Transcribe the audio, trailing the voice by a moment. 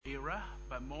era,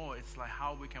 but more it's like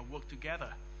how we can work together.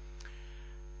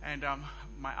 And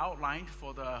my outline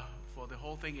for the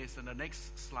whole thing is in the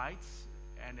next slides,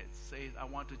 and it says I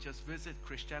want to just visit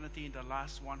Christianity in the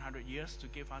last 100 years to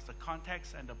give us the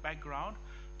context and the background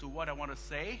to what I want to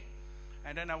say,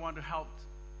 and then I want to help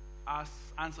us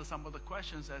answer some of the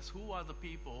questions as who are the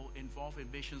people involved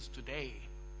in missions today,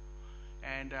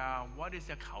 and what is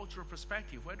their cultural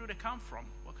perspective, where do they come from,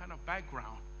 what kind of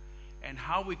background, and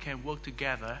how we can work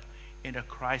together in a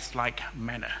Christ-like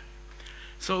manner.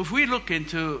 So if we look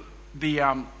into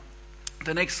the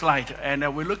next slide,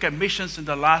 and we look at missions in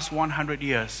the last 100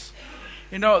 years,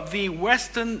 you know, the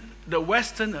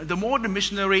modern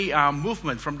missionary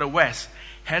movement from the West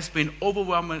has been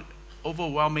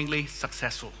overwhelmingly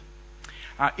successful.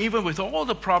 Even with all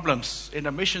the problems in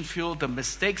the mission field, the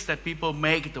mistakes that people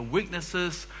make, the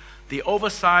weaknesses, the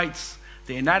oversights,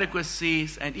 the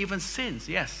inadequacies, and even sins.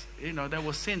 Yes, you know, there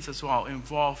were sins as well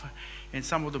involved in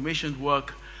some of the mission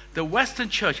work. The Western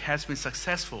church has been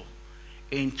successful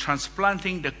in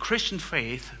transplanting the Christian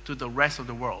faith to the rest of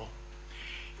the world.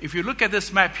 If you look at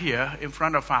this map here in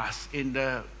front of us, in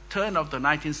the turn of the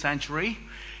 19th century,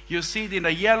 you see in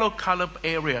the yellow colored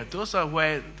area, those are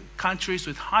where countries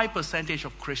with high percentage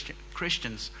of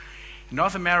Christians.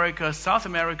 North America, South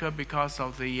America, because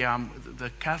of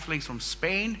the Catholics from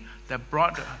Spain that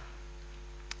brought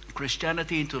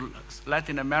Christianity into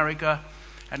Latin America,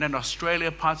 and then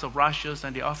Australia, parts of Russia,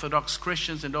 and the Orthodox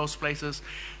Christians in those places.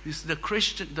 This is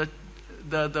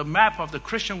the map of the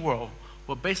Christian world.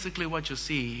 Well, basically what you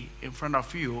see in front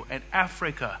of you, and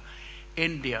Africa,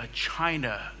 India,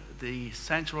 China, the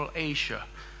Central Asia,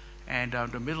 and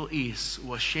the Middle East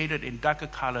were shaded in darker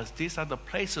colors. These are the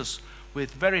places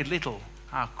with very little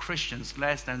Christians,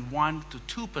 less than 1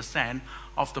 to 2%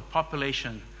 of the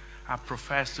population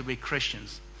profess to be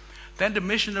Christians. Then the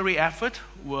missionary effort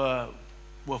were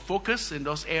focused in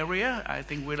those areas. I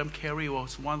think William Carey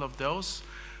was one of those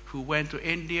who went to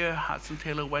India. Hudson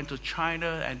Taylor went to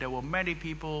China, and there were many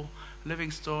people,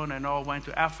 Livingstone and all, went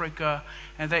to Africa.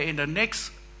 And then in the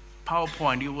next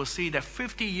PowerPoint, you will see that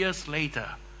 50 years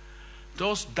later,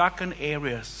 those darkened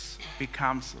areas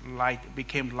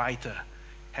became lighter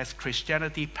as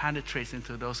Christianity penetrates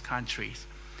into those countries.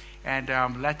 And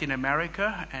Latin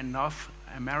America and North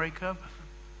America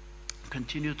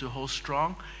continue to hold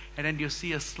strong. And then you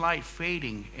see a slight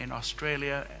fading in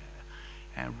Australia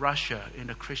and Russia in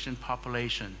the Christian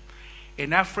population.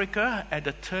 In Africa, at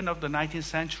the turn of the 19th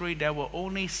century, there were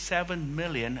only 7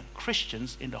 million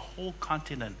Christians in the whole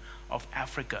continent of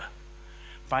Africa.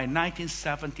 By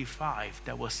 1975,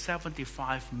 there were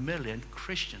 75 million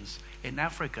Christians in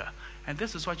Africa. And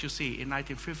this is what you see in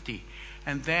 1950.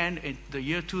 And then in the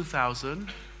year 2000,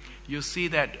 you see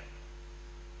that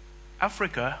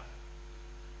Africa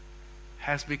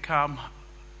has become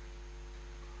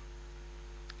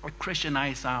a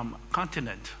Christianized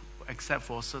continent, except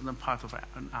for a certain part of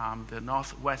the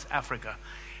Northwest Africa.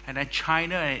 And then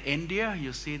China and India,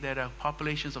 you see that the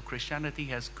populations of Christianity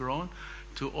has grown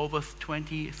to over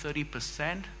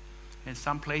 20-30% in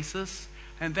some places.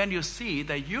 And then you see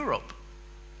that Europe,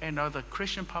 the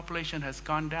Christian population has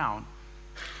gone down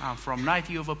from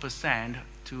 90%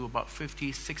 to about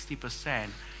 50-60%.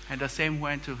 And the same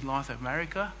went to North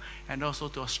America and also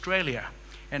to Australia.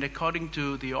 And according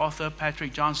to the author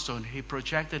Patrick Johnstone, he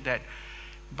projected that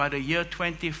by the year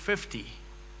 2050,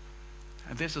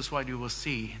 and this is what you will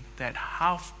see, that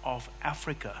half of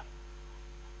Africa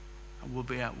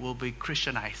will be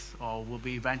Christianized or will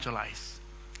be evangelized.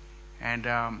 And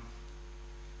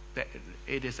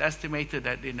it is estimated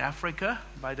that in Africa,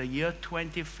 by the year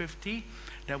 2050,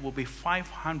 there will be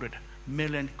 500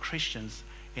 million Christians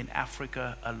in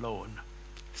Africa alone.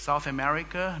 South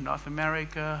America, North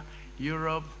America,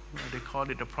 Europe, they call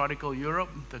it the prodigal Europe,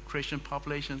 the Christian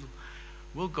population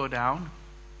will go down.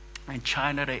 And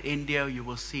China and India, you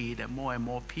will see that more and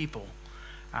more people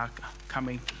are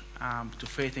coming to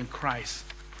faith in Christ.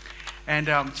 And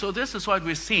so this is what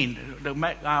we've seen the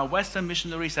Western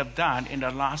missionaries have done in the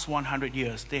last 100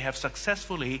 years. They have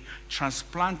successfully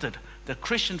transplanted the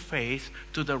Christian faith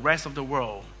to the rest of the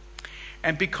world.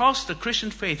 And because the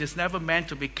Christian faith is never meant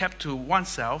to be kept to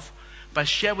oneself, but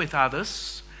shared with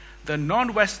others, the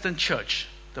non-Western church,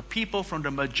 the people from the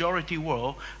majority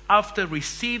world, after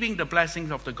receiving the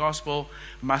blessings of the gospel,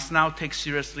 must now take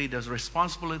seriously the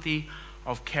responsibility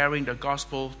of carrying the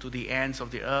gospel to the ends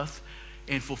of the earth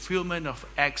in fulfillment of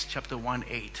Acts chapter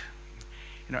 1:8.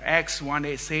 Acts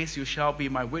 1:8 says, "You shall be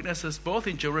my witnesses both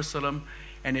in Jerusalem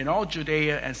and in all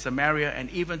Judea and Samaria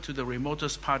and even to the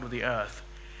remotest part of the earth."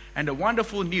 And the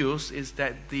wonderful news is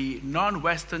that the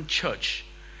non-Western church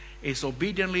is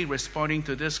obediently responding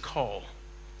to this call.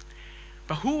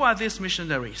 But who are these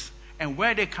missionaries and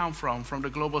where they come from the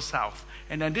global south?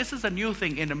 And then this is a new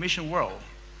thing in the mission world,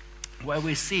 where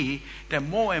we see that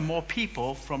more and more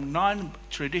people from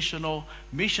non-traditional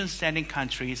mission-sending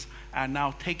countries are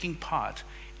now taking part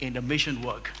in the mission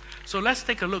work. So let's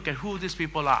take a look at who these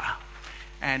people are.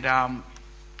 And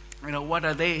what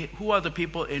are they? Who are the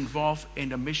people involved in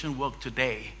the mission work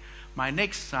today? My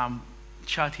next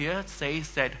chart here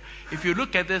says that if you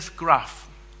look at this graph,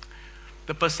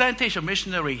 the percentage of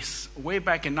missionaries way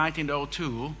back in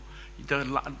 1902,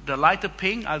 the lighter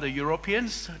pink are the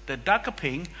Europeans, the darker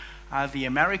pink are the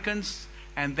Americans,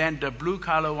 and then the blue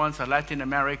color ones are Latin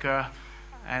America,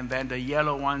 and then the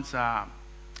yellow ones are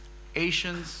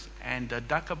Asians, and the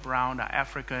darker brown are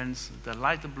Africans, the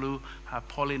lighter blue are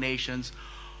Polynesians.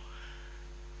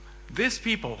 These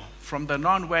people from the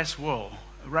non-West world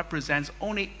represents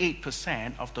only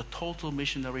 8% of the total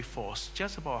missionary force,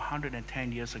 just about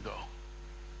 110 years ago.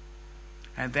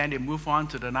 And then they move on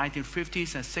to the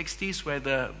 1950s and 60s, where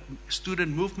the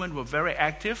student movement were very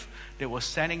active. They were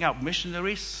sending out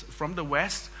missionaries from the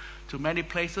West to many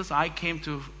places. I came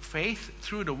to faith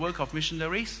through the work of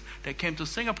missionaries that came to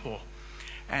Singapore.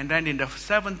 And then in the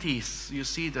 70s, you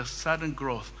see the sudden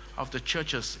growth of the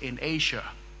churches in Asia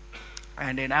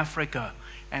and in Africa.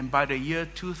 And by the year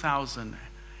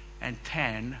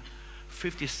 2010,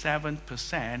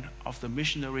 57% of the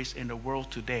missionaries in the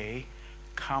world today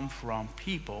come from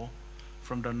people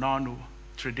from the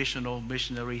non-traditional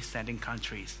missionary sending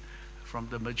countries, from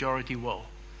the majority world.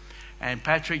 And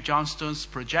Patrick Johnstone's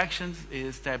projections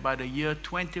is that by the year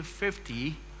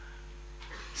 2050,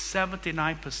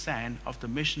 79% of the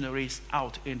missionaries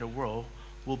out in the world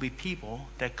will be people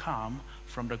that come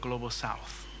from the global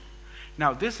south.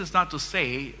 Now, this is not to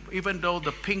say, even though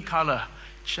the pink color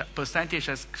percentage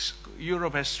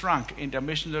Europe has shrunk in the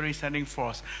missionary sending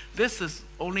force, this is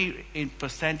only in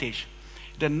percentage.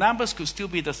 The numbers could still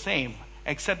be the same,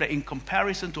 except that in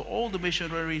comparison to all the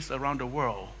missionaries around the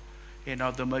world,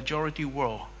 the majority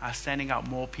world are sending out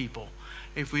more people.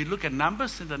 If we look at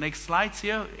numbers in the next slides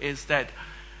here, is that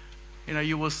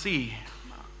you will see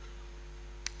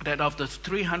that of the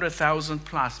 300,000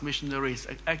 plus missionaries,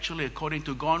 actually according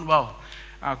to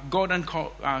Gordon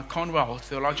Conwell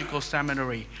Theological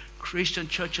Seminary, Christian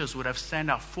churches would have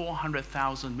sent out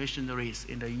 400,000 missionaries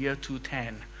in the year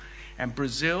 2010. And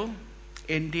Brazil,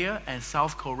 India, and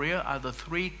South Korea are the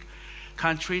three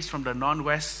countries from the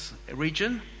non-West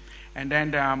region. And then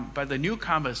but the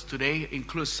newcomers today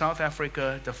include South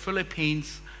Africa, the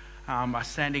Philippines, are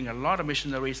sending a lot of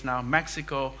missionaries now.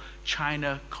 Mexico,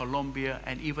 China, Colombia,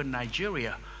 and even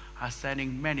Nigeria are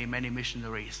sending many, many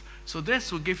missionaries. So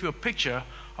this will give you a picture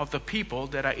of the people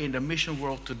that are in the mission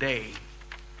world today.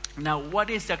 Now, what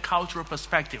is their cultural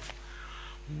perspective?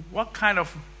 What kind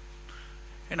of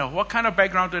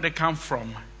background do they come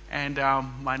from? And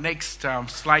my next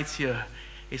slides here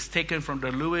is taken from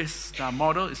the Lewis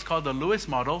model. It's called the Lewis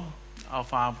model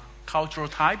of cultural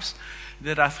types.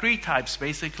 There are three types,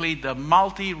 basically. The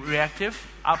multi-reactive,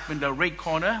 up in the red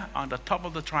corner on the top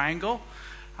of the triangle,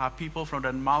 are people from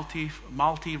the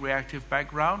multi-reactive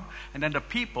background. And then the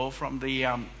people from the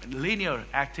linear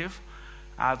active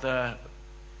are the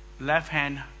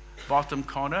left-hand bottom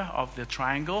corner of the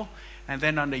triangle. And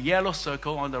then on the yellow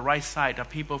circle on the right side are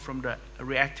people from the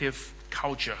reactive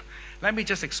culture. Let me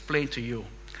just explain to you.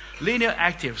 Linear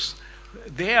actives,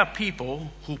 they are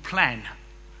people who plan,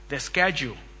 they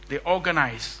schedule, they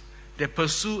organize, they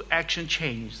pursue action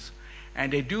change,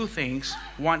 and they do things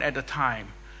one at a time.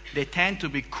 They tend to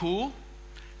be cool,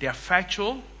 they are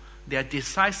factual, they are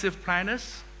decisive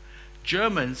planners.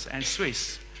 Germans and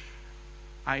Swiss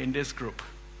are in this group.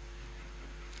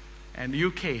 And the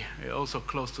UK are also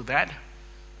close to that.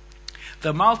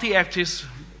 The multi-active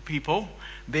people,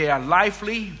 they are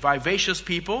lively, vivacious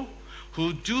people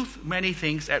who do many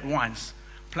things at once,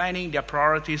 planning their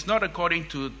priorities not according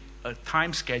to a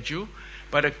time schedule,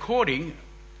 but according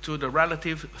to the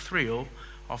relative thrill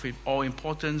of it, or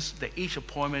importance that each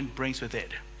appointment brings with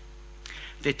it.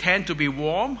 They tend to be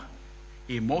warm,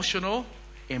 emotional,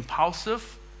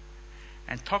 impulsive,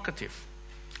 and talkative.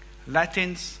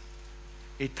 Latins,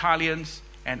 Italians,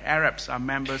 and Arabs are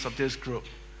members of this group.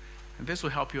 And this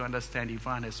will help you understand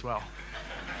Ivan as well.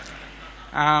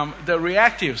 The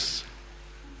reactives,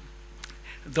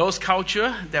 those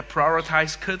culture that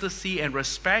prioritize courtesy and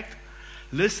respect,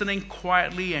 listening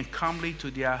quietly and calmly to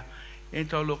their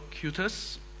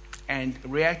interlocutors, and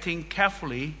reacting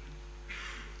carefully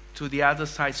to the other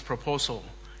side's proposal.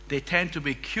 They tend to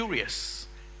be curious,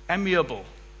 amiable,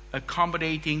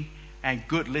 accommodating, and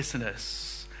good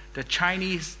listeners. The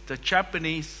Chinese, the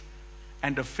Japanese,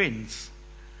 and the Finns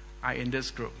are in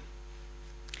this group.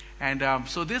 And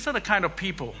so these are the kind of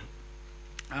people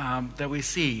that we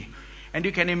see. And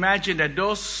you can imagine that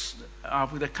those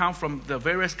that come from the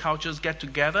various cultures get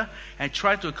together and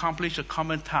try to accomplish a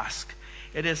common task.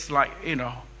 It is like,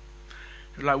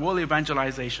 like world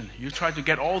evangelization. You try to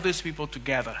get all these people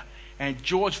together. And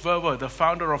George Verwer, the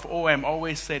founder of OM,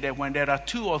 always said that when there are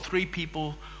 2 or 3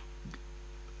 people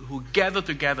who gather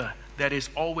together, there is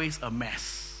always a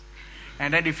mess.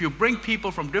 And then if you bring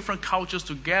people from different cultures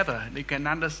together, they can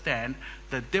understand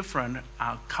the different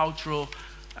cultural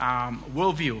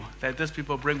worldview that these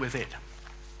people bring with it.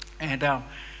 And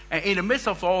in the midst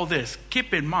of all this,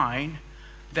 keep in mind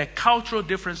that cultural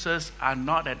differences are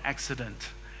not an accident.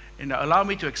 Allow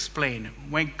me to explain.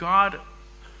 When God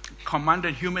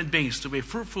commanded human beings to be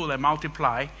fruitful and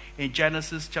multiply in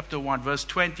Genesis chapter 1 verse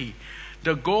 20,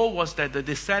 the goal was that the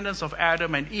descendants of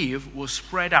Adam and Eve would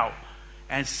spread out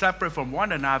and separate from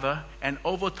one another, and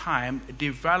over time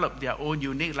develop their own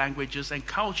unique languages and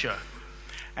culture.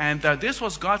 And this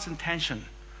was God's intention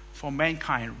for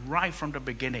mankind right from the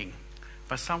beginning.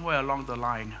 But somewhere along the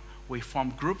line, we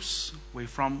form groups, we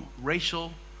form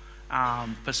racial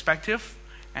perspective,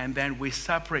 and then we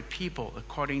separate people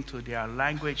according to their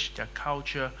language, their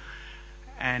culture,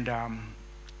 and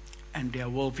their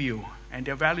worldview, and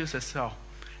their values as well.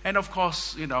 And of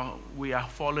course, we are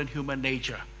fallen human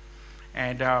nature.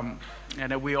 And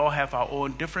we all have our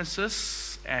own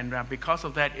differences, and because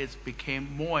of that, it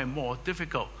became more and more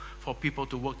difficult for people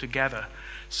to work together.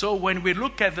 So when we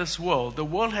look at this world, the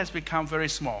world has become very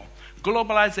small.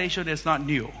 Globalization is not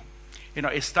new.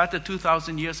 It started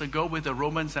 2,000 years ago with the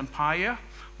Roman Empire,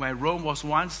 when Rome was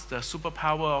once the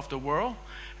superpower of the world.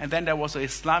 And then there was the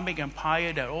Islamic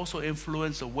Empire that also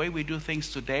influenced the way we do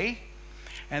things today.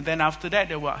 And then after that,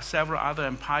 there were several other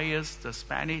empires, the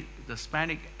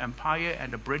Spanish Empire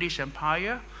and the British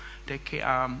Empire.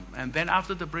 And then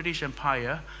after the British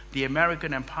Empire, the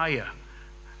American Empire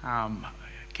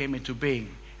came into being.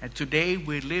 And today,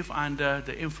 we live under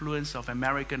the influence of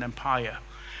American Empire.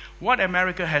 What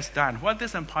America has done, what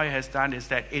this empire has done, is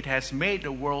that it has made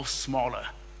the world smaller.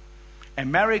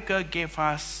 America gave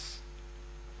us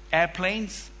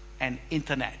airplanes and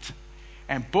internet.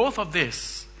 And both of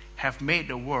these have made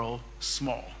the world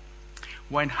small.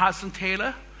 When Hudson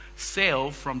Taylor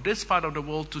sailed from this part of the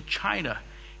world to China,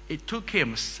 it took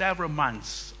him several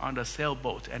months on the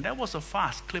sailboat. And that was a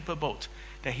fast clipper boat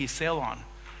that he sailed on.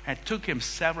 And it took him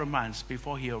several months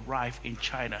before he arrived in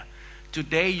China.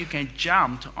 Today, you can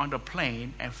jump on the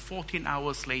plane, and 14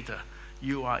 hours later,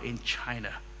 you are in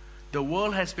China. The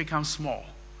world has become small,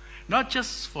 not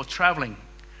just for traveling,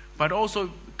 but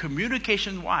also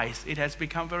communication-wise, it has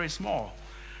become very small.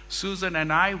 Susan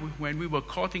and I, when we were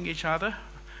courting each other,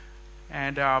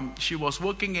 and she was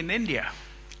working in India,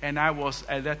 and I was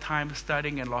at that time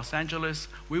studying in Los Angeles,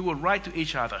 we would write to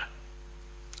each other.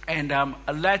 And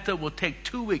a letter would take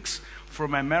 2 weeks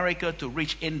from America to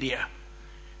reach India.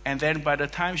 And then by the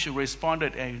time she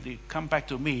responded and they come back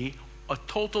to me, a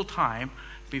total time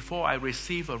before I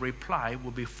receive a reply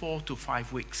will be 4 to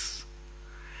 5 weeks.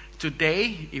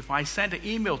 Today, if I send an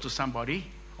email to somebody,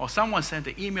 or someone sent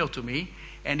an email to me,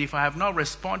 and if I have not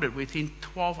responded within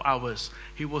 12 hours,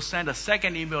 he will send a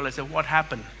second email and say, what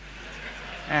happened?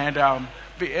 And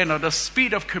the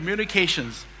speed of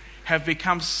communications have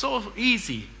become so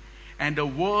easy, and the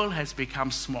world has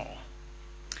become small.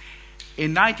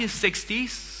 In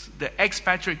 1960s, the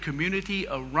expatriate community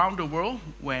around the world,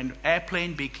 when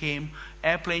airplane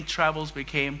travels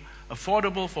became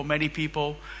affordable for many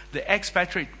people, the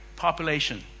expatriate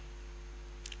population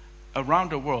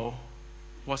around the world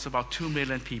was about 2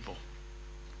 million people.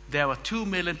 There were 2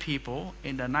 million people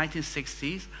in the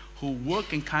 1960s who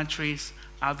work in countries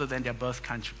other than their birth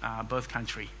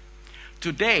country.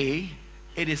 Today,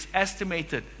 it is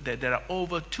estimated that there are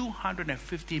over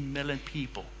 250 million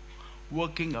people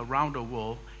working around the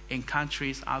world in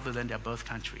countries other than their birth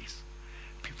countries.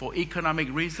 For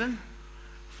economic reasons,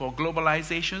 for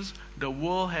globalizations, the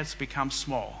world has become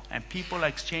small and people are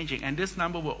exchanging, and this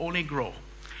number will only grow.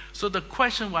 So the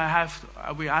question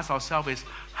we ask ourselves is,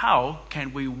 how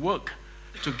can we work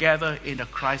together in a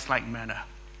Christ-like manner?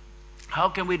 How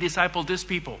can we disciple these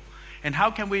people? And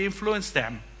how can we influence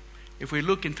them if we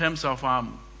look in terms of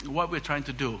what we're trying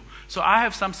to do? So I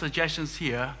have some suggestions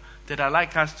here that I'd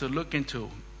like us to look into.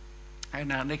 And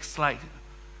next slide.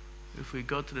 If we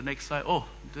go to the next slide. Oh,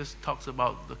 this talks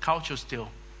about the culture still.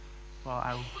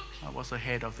 Well, I was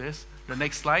ahead of this. The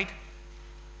next slide.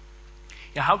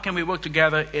 Yeah, how can we work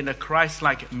together in a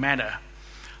Christ-like manner?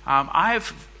 I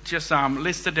have just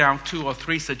listed down 2 or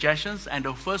 3 suggestions, and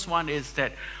the first one is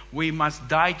that we must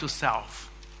die to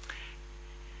self.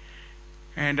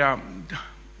 And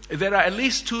There are at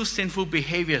least two sinful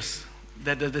behaviors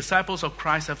that the disciples of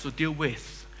Christ have to deal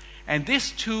with. And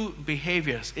these two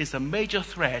behaviors is a major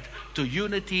threat to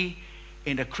unity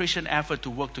in the Christian effort to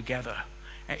work together.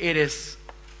 And it is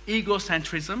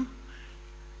egocentrism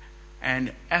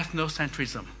and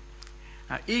ethnocentrism.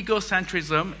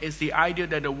 Egocentrism is the idea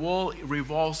that the world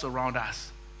revolves around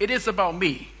us. It is about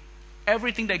me.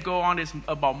 Everything that goes on is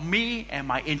about me and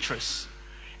my interests.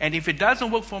 And if it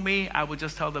doesn't work for me, I will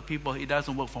just tell the people it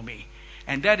doesn't work for me.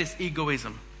 And that is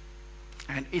egoism.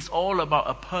 And it's all about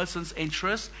a person's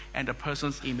interest and a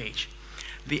person's image.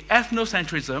 The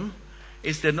ethnocentrism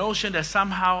is the notion that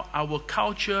somehow our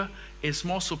culture is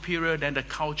more superior than the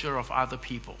culture of other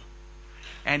people.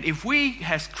 And if we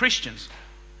as Christians,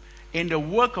 in the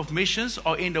work of missions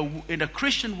or in the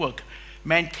Christian work,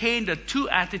 maintain the two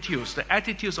attitudes, the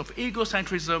attitudes of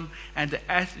egocentrism and the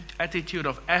attitude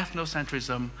of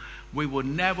ethnocentrism, we will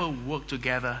never work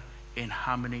together in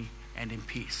harmony and in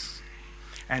peace.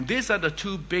 And these are the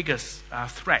two biggest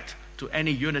threats to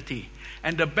any unity.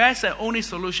 And the best and only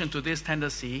solution to this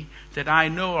tendency that I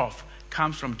know of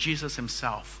comes from Jesus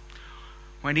himself.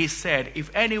 When he said, if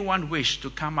anyone wish to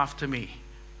come after me,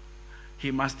 he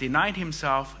must deny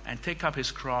himself and take up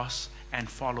his cross and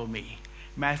follow me.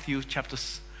 Matthew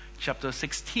chapter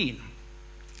 16.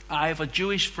 I have a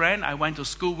Jewish friend I went to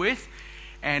school with,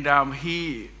 and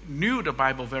he knew the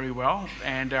Bible very well.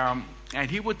 And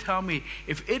he would tell me,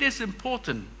 if it is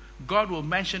important, God will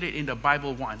mention it in the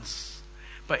Bible once.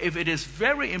 But if it is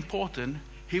very important,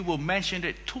 he will mention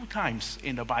it 2 times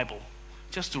in the Bible,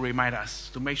 just to remind us,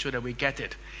 to make sure that we get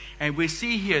it. And we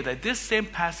see here that this same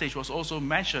passage was also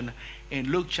mentioned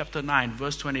in Luke chapter 9,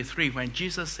 verse 23, when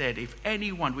Jesus said, if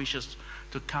anyone wishes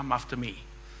to come after me,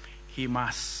 he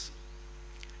must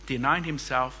deny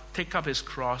himself, take up his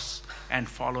cross, and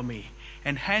follow me.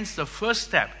 And hence the first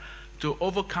step to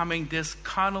overcoming these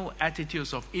carnal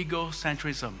attitudes of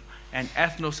egocentrism and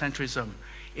ethnocentrism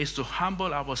is to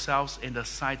humble ourselves in the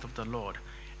sight of the Lord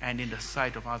and in the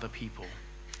sight of other people.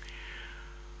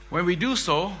 When we do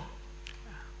so,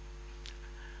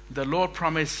 the Lord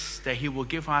promised that he will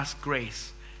give us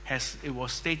grace, as it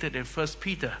was stated in 1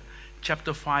 Peter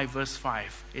chapter 5, verse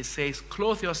 5. It says,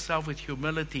 clothe yourself with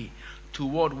humility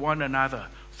toward one another,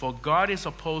 for God is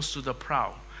opposed to the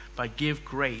proud, but give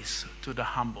grace to the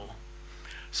humble.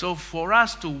 So for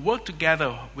us to work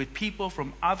together with people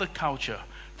from other culture,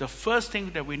 the first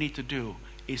thing that we need to do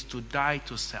is to die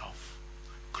to self.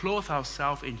 Clothe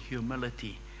ourselves in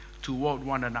humility toward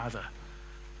one another.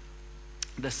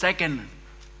 The second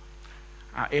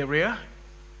area,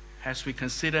 as we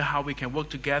consider how we can work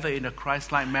together in a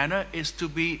Christ-like manner, is to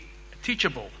be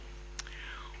teachable.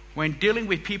 When dealing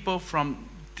with people from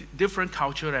different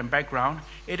culture and background,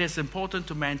 it is important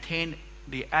to maintain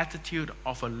the attitude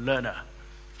of a learner.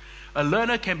 A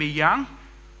learner can be young,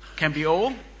 can be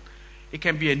old, it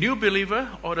can be a new believer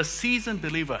or a seasoned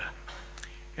believer,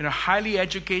 highly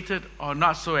educated or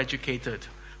not so educated,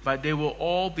 but they will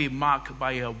all be marked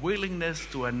by a willingness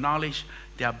to acknowledge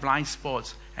their blind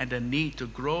spots and the need to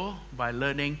grow by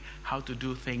learning how to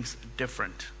do things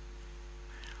different.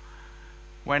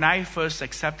 When I first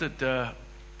accepted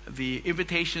the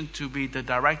invitation to be the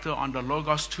director on the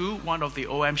Logos 2, one of the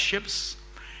OM ships,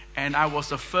 and I was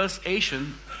the first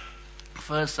Asian,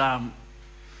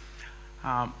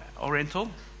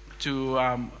 Oriental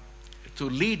to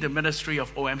lead the ministry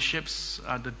of OM ships,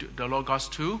 the Logos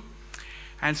 2.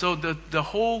 And so the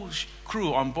whole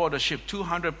crew on board the ship,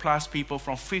 200 plus people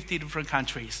from 50 different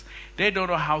countries, they don't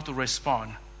know how to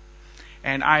respond.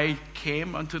 And I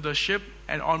came onto the ship,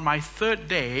 and on my 3rd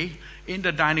day in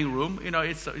the dining room,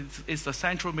 it's the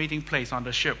central meeting place on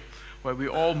the ship where we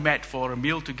all met for a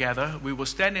meal together. We would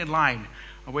stand in line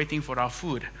waiting for our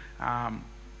food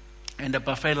in the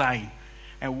buffet line.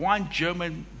 And one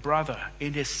German brother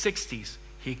in his 60s,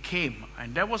 he came,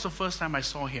 and that was the first time I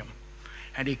saw him.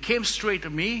 And he came straight to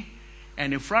me,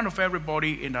 and in front of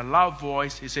everybody, in a loud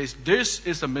voice, he says, "This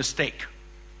is a mistake."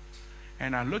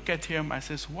 And I look at him, I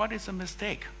says, "What is a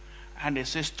mistake?" And he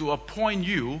says, "To appoint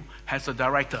you as a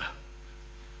director."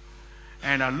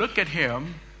 And I look at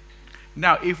him.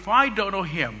 Now, if I don't know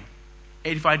him,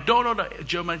 and if I don't know the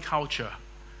German culture,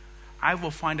 I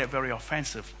will find that very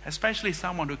offensive, especially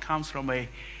someone who comes from a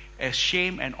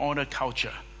shame and honor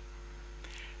culture.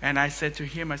 And I said to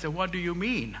him, "What do you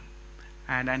mean?"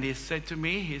 And then he said to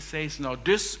me, he says, "No,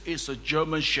 this is a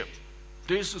German ship.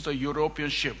 This is a European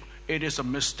ship. It is a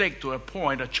mistake to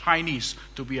appoint a Chinese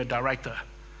to be a director."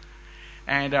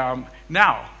 And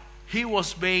now, he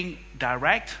was being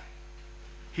direct,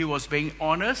 he was being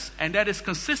honest, and that is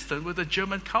consistent with the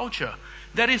German culture.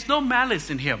 There is no malice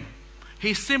in him.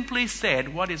 He simply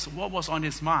said what was on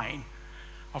his mind.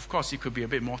 Of course, he could be a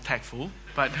bit more tactful,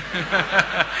 but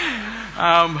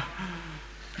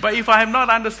but if I have not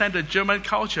understood the German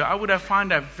culture, I would have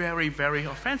found that very, very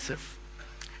offensive.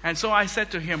 And so I said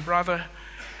to him, brother,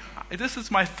 this is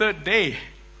my third day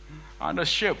on the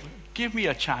ship. Give me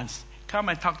a chance. Come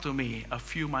and talk to me a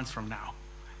few months from now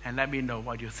and let me know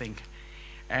what you think.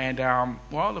 And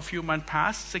a few months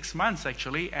passed, 6 months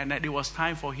actually, and it was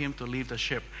time for him to leave the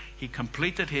ship. He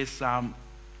completed his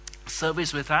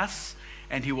service with us,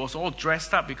 and he was all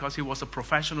dressed up because he was a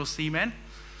professional seaman.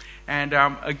 And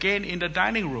again in the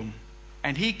dining room,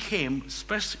 and he came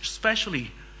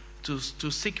specially to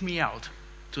seek me out,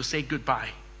 to say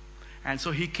goodbye. And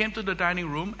so he came to the dining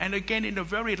room, and again in a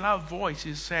very loud voice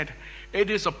he said, "It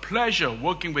is a pleasure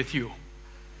working with you."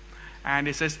 And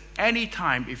he says,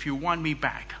 "Anytime if you want me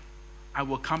back, I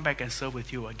will come back and serve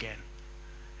with you again."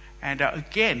 And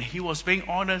again, he was being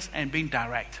honest and being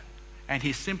direct. And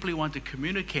he simply wanted to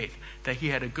communicate that he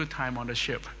had a good time on the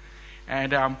ship.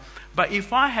 And but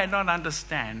if I had not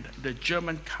understand the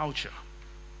German culture,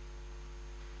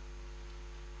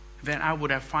 then I would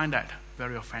have found that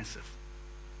very offensive.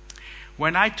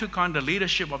 When I took on the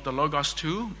leadership of the Logos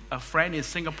 2, a friend in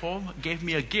Singapore gave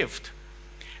me a gift.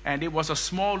 And it was a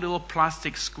small little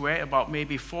plastic square, about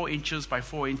maybe 4 inches by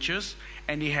 4 inches.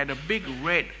 And it had a big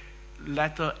red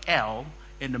letter L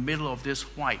in the middle of this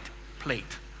white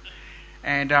plate.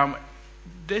 And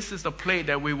this is the plate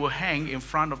that we will hang in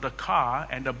front of the car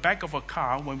and the back of a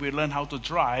car when we learn how to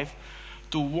drive,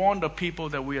 to warn the people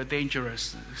that we are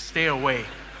dangerous, stay away.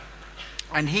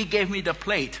 And he gave me the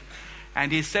plate,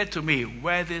 and he said to me,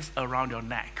 "Wear this around your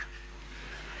neck."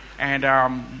 And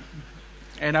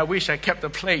I wish I kept the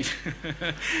plate.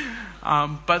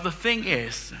 But the thing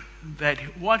is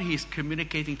that what he's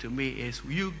communicating to me is,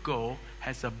 you go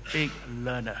as a big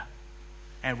learner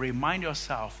and remind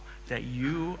yourself that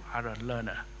you are a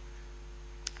learner.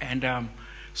 And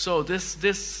so this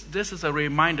is a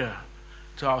reminder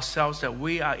to ourselves that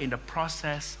we are in the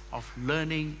process of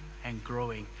learning and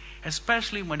growing,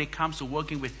 especially when it comes to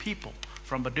working with people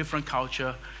from a different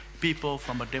culture, people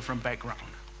from a different background.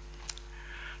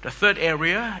 The third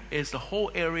area is the whole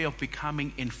area of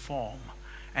becoming informed.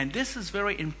 And this is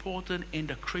very important in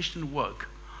the Christian work.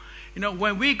 You know,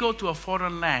 when we go to a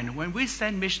foreign land, when we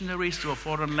send missionaries to a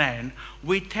foreign land,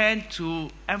 we tend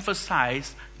to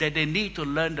emphasize that they need to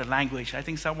learn the language. I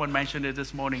think someone mentioned it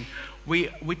this morning. We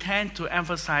tend to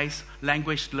emphasize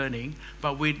language learning,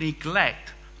 but we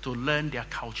neglect to learn their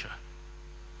culture.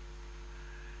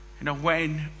 You know,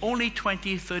 when only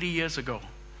 20, 30 years ago,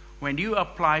 when you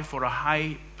apply for a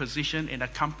high position in a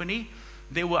company,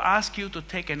 they will ask you to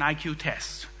take an IQ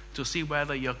test to see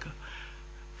whether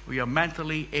you're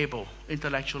mentally able,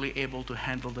 intellectually able to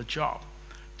handle the job.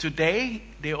 Today,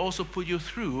 they also put you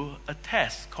through a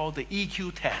test called the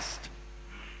EQ test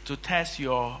to test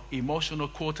your emotional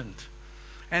quotient.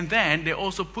 And then they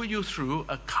also put you through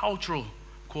a cultural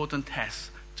quotient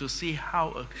test to see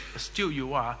how astute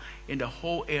you are in the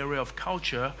whole area of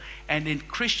culture. And in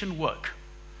Christian work,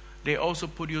 they also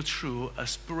put you through a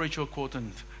spiritual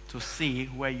quotient to see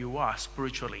where you are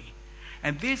spiritually.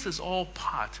 And this is all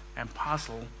part and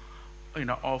parcel,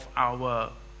 of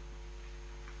our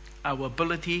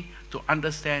ability to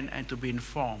understand and to be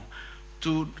informed.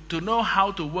 To know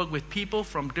how to work with people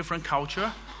from different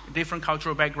cultural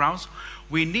backgrounds,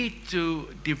 we need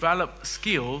to develop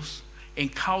skills in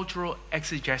cultural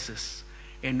exegesis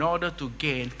in order to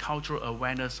gain cultural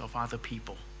awareness of other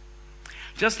people.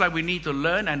 Just like we need to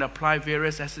learn and apply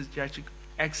various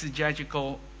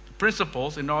exegetical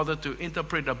principles in order to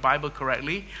interpret the Bible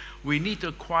correctly, we need to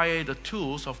acquire the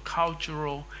tools of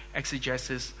cultural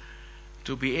exegesis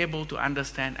to be able to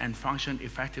understand and function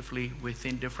effectively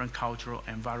within different cultural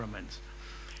environments.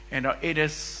 And it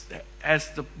is,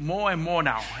 more and more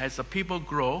now, as the people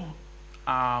grow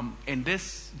in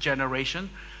this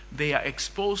generation, they are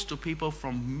exposed to people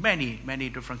from many, many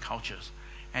different cultures.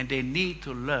 And they need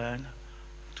to learn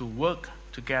to work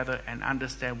together and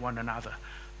understand one another.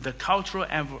 The cultural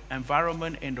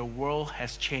environment in the world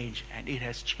has changed, and it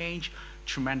has changed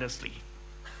tremendously.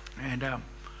 And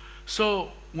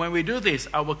so when we do this,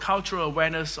 our cultural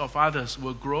awareness of others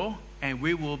will grow, and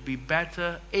we will be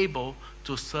better able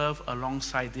to serve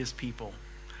alongside these people.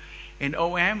 In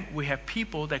OM, we have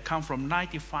people that come from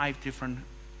 95 different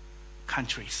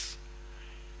countries.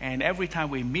 And every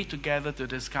time we meet together to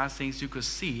discuss things, you could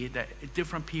see that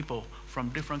different people from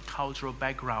different cultural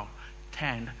background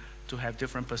tend to have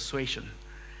different persuasion.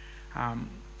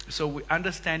 So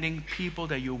understanding people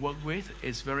that you work with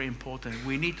is very important.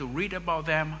 We need to read about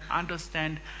them,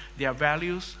 understand their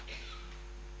values,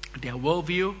 their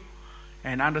worldview,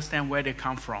 and understand where they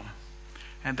come from.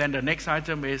 And then the next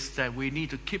item is that we need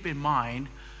to keep in mind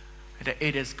that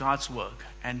it is God's work.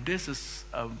 And this is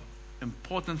an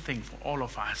important thing for all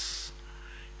of us.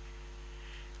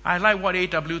 I like what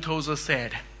A.W. Tozer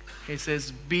said. He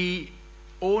says, be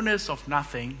owners of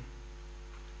nothing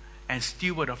and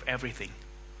steward of everything.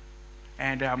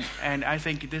 And I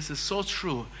think this is so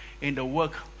true in the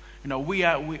work.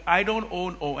 I don't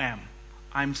own OM.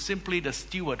 I'm simply the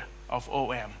steward of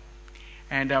OM.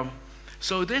 And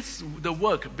so the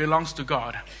work belongs to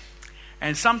God.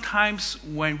 And sometimes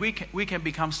when we can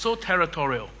become so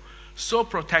territorial, so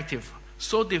protective,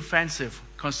 so defensive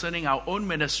concerning our own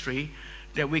ministry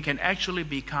that we can actually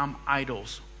become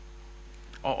idols.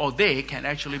 Or they can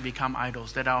actually become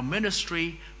idols, that our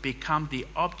ministry become the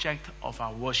object of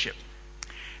our worship.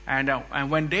 And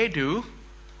when they do,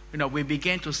 we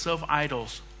begin to serve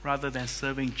idols rather than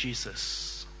serving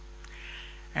Jesus.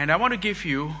 And I want to give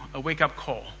you a wake-up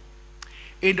call.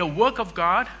 In the work of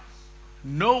God,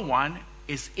 no one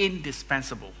is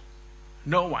indispensable.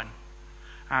 No one.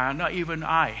 Not even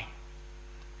I.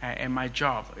 In my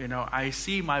job, I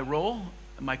see my role,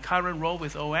 my current role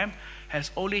with OM,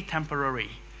 as only temporary.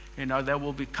 There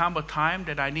will become a time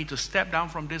that I need to step down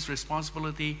from this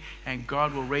responsibility, and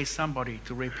God will raise somebody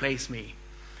to replace me.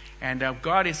 And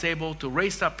God is able to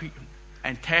raise up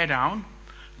and tear down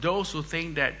those who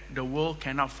think that the world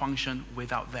cannot function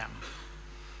without them.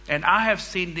 And I have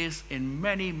seen this in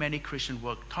many, many Christian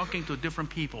work, talking to different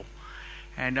people.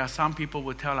 And some people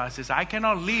will tell us, I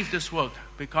cannot leave this work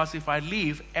because if I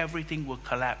leave, everything will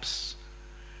collapse.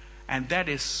 And that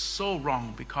is so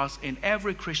wrong, because in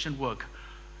every Christian work,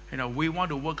 we want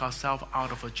to work ourselves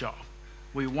out of a job.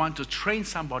 We want to train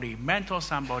somebody, mentor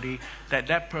somebody,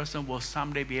 that person will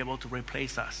someday be able to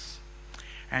replace us.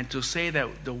 And to say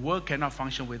that the work cannot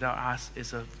function without us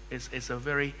is a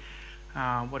very,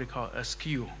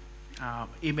 askew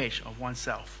image of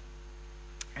oneself.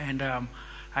 And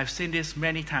I've seen this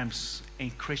many times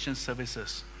in Christian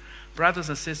services. Brothers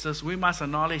and sisters, we must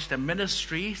acknowledge that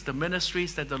the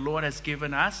ministries that the Lord has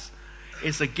given us,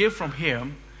 is a gift from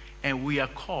Him, and we are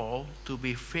called to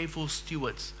be faithful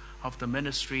stewards of the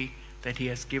ministry that He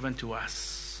has given to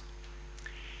us.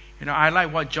 I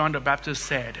like what John the Baptist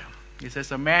said. He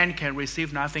says, a man can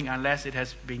receive nothing unless it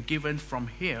has been given from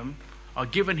him, or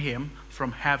given him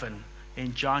from heaven,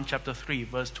 in John chapter 3,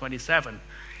 verse 27.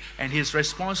 And his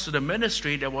response to the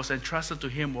ministry that was entrusted to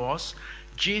him was,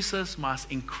 Jesus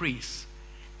must increase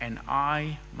and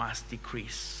I must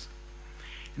decrease.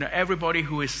 Everybody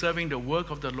who is serving the work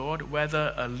of the Lord,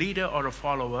 whether a leader or a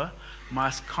follower,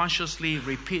 must consciously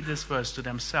repeat this verse to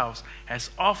themselves as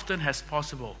often as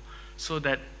possible, so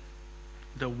that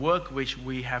the work which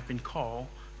we have been called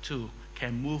to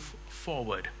can move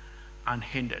forward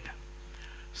unhindered.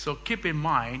 So keep in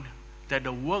mind that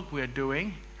the work we are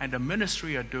doing and the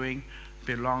ministry we are doing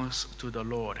belongs to the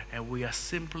Lord, and we are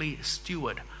simply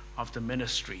steward of the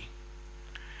ministry.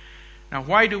 Now,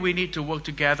 why do we need to work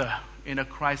together in a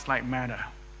Christ-like manner?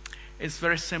 It's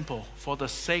very simple. For the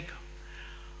sake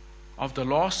of the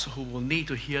lost who will need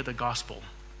to hear the gospel.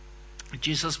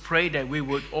 Jesus prayed that we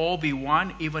would all be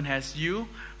one, even as you,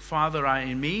 Father, are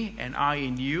in me and I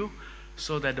in you,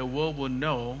 so that the world will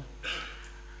know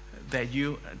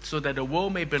so that the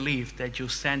world may believe that you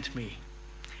sent me.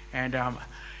 And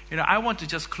I want to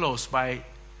just close by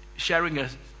sharing a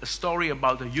story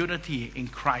about the unity in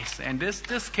Christ. And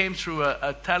this came through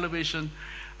a television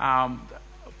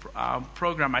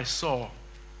program I saw.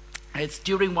 It's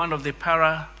during one of the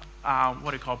Paralympic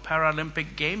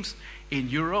Games in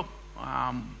Europe.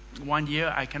 One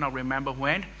year, I cannot remember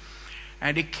when.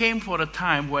 And it came for the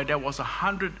time where there was a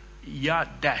 100-yard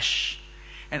dash.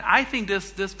 And I think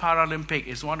this Paralympic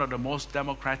is one of the most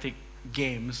democratic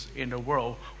games in the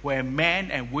world, where men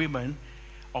and women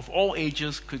of all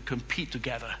ages could compete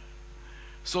together.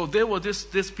 So there were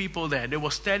these people there. They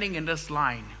were standing in this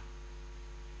line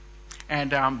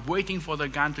and waiting for the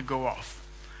gun to go off.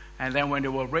 And then when they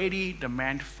were ready, the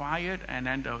man fired, and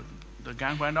then the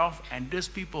gun went off, and these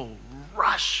people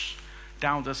rushed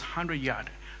down this 100-yard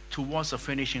towards the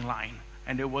finishing line.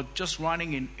 And they were just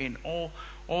running in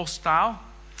all style.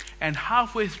 And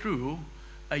halfway through,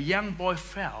 a young boy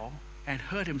fell and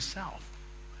hurt himself.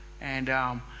 And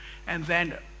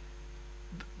then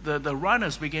the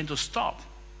runners began to stop.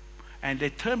 And they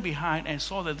turned behind and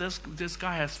saw that this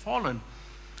guy has fallen.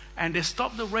 And they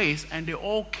stopped the race, and they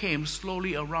all came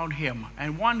slowly around him.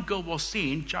 And one girl was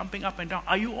seen jumping up and down.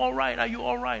 Are you all right? Are you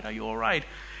all right? Are you all right?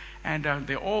 And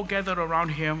they all gathered around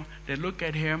him. They looked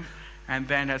at him. And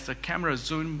then as the camera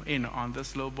zoomed in on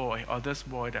this little boy, or this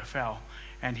boy that fell,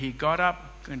 And he got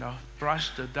up,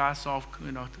 brushed the dust off,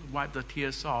 wiped the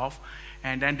tears off,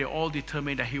 and then they all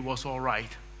determined that he was all right.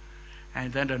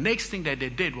 And then the next thing that they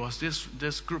did was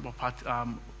this group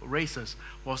of racers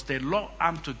was they locked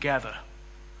arms together,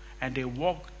 and they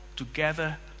walked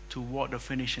together toward the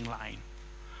finishing line.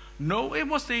 No, it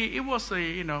was the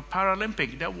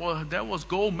Paralympic. That was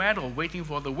gold medal waiting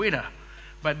for the winner.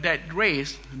 But that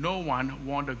race, no one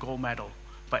won the gold medal.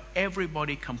 But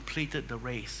everybody completed the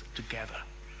race together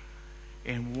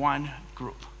in one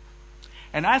group.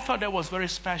 And I thought that was very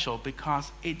special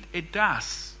because it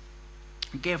does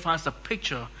give us a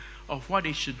picture of what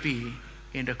it should be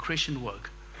in the Christian work.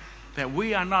 That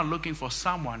we are not looking for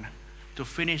someone to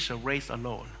finish a race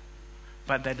alone,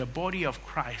 but that the body of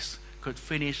Christ could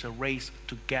finish a race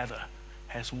together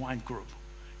as one group.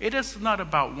 It is not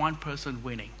about one person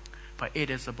winning, but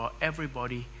it is about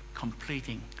everybody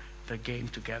completing the game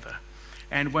together.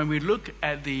 And when we look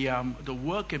at the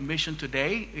work and mission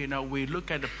today, we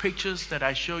look at the pictures that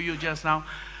I showed you just now,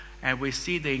 and we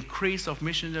see the increase of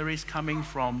missionaries coming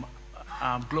from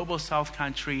global South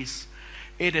countries.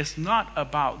 It is not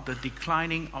about the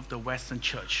declining of the Western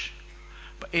church,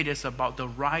 but it is about the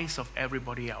rise of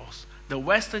everybody else. The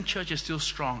Western church is still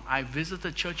strong. I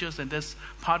visited churches in this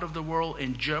part of the world,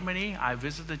 in Germany. I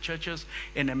visited churches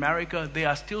in America. They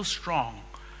are still strong.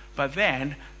 But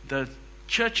then the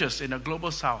churches in the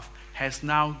global South has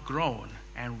now grown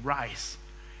and rise.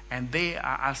 And they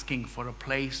are asking for a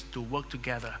place to work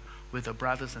together with the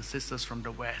brothers and sisters from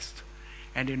the West.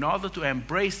 And in order to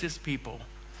embrace these people,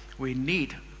 we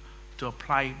need to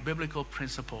apply biblical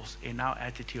principles in our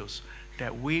attitudes,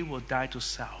 that we will die to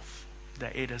self.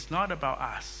 That it is not about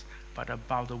us, but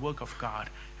about the work of God.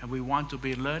 And we want to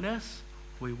be learners,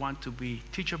 we want to be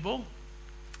teachable,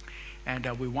 and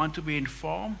we want to be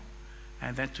informed,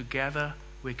 and then together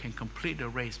we can complete the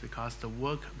race because the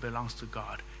work belongs to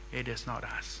God. It is not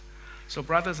us. So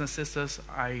brothers and sisters,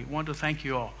 I want to thank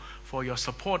you all for your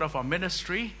support of our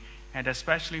ministry, and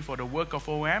especially for the work of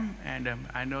OM. And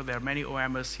I know there are many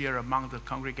OMers here among the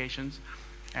congregations,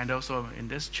 and also in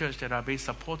this church that are being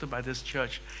supported by this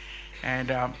church.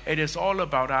 And it is all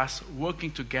about us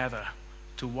working together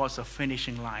towards a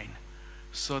finishing line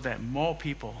so that more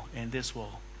people in this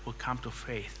world will come to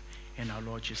faith in our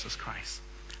Lord Jesus Christ.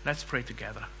 Let's pray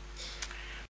together.